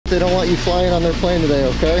They don't want you flying on their plane today,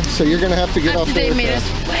 okay? So you're gonna have to get off the aircraft. They made us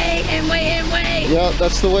wait and wait and wait. Yeah,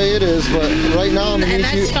 that's the way it is, but right now I'm gonna and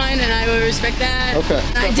need you. that's fine, and I will respect that. Okay.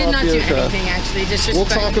 I did not do anything, actually. We'll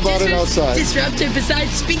talk about it outside. Disruptive,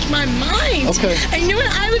 besides speak my mind. Okay. And you know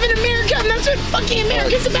what? I live in America, and that's what fucking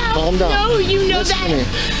America's about. Calm down. No, you know Listen that. to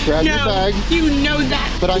me. Grab your bag. You know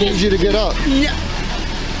that. But I need you to get up. No.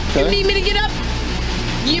 Okay? You need me to get up?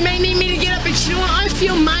 You may need me to get up, but you know what I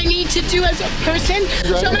feel my need to do as a person?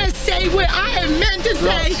 So I'm going to say what I have meant to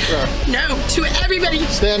say. No, to everybody.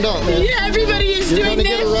 Stand up, man. Yeah, everybody is You're doing gonna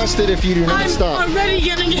this. get arrested if you do not stop. I'm already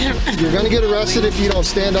going to get arrested. You're going to get arrested if you don't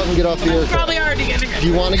stand up and get off the aircraft. Probably already going to get arrested. Do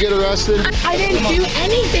you want to get arrested? I didn't do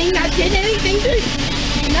anything that did anything to...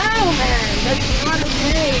 No, man. That's not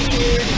okay, dude.